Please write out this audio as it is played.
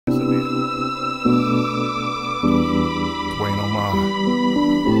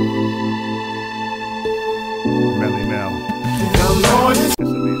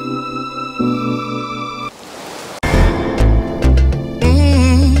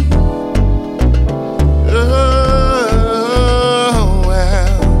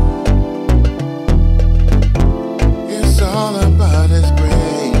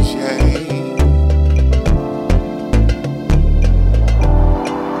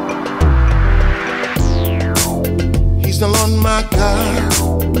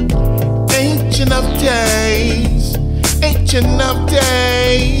days, Ancient of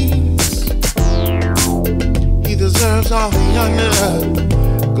Days. He deserves all the honor,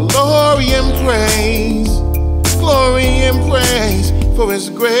 glory and praise, glory and praise for His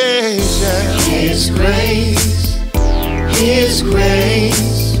grace, yeah. His grace, His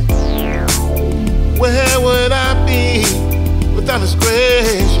grace. Where would I be without His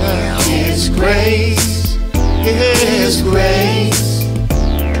grace, yeah? His grace, His grace.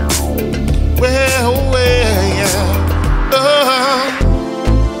 Where, yeah. Oh.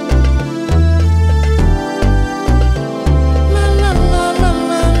 La, la, la, la,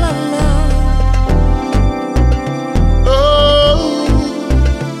 la, la, la. Oh.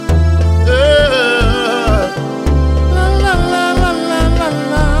 La, la, la, la, la, la,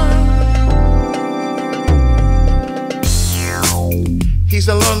 la. He's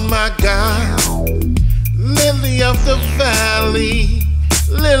the Lord my God, lily of the valley.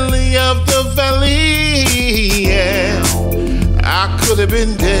 Lily of the valley, yeah. I could have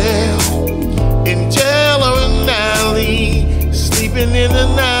been dead in jail or an alley, sleeping in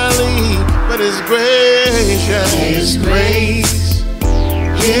an alley, but His grace, yeah. His grace,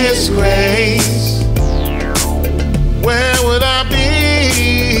 His grace. Where would I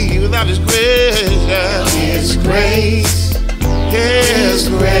be without His grace, yeah? His grace, His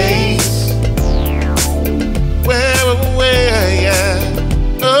grace. Where, yeah.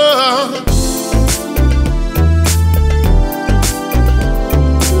 Oh.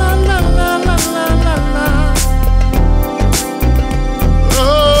 La, la, la, la, la, la, la. Oh.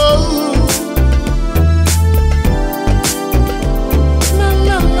 La,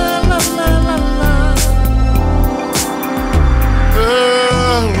 la, la, la, la, la, la.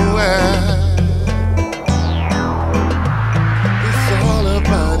 Oh, it's all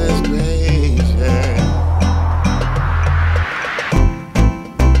about His grace, yeah.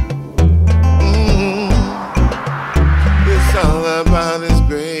 About His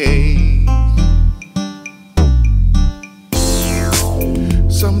grace.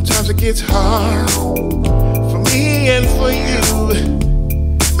 Sometimes it gets hard for me and for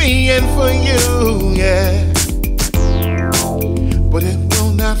you, yeah. But it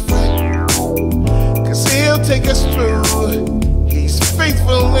will not fret, 'cause He'll take us through. He's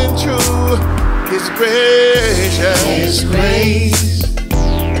faithful and true. His grace, yeah. His grace,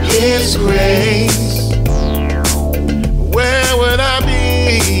 His grace. Where would I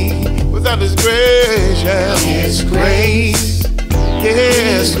be without His grace, yeah? His grace,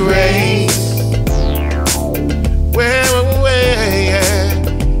 His grace. Where, yeah?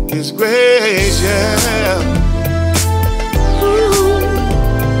 His grace, yeah. Ooh.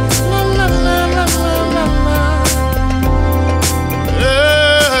 La, la, la, la, la, la, la. Oh,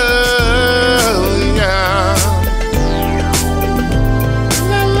 yeah.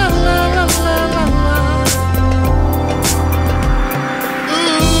 La, la, la, la, la, la, la.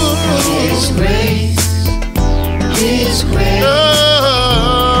 His grace, His grace. Oh,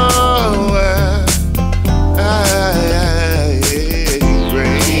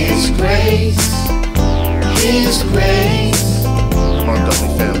 His grace, His grace. Come on,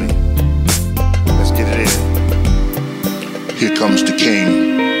 Dudley family. Let's get it in. Here comes the King.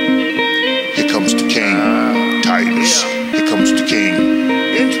 Here comes the King. Titus. Here comes the King.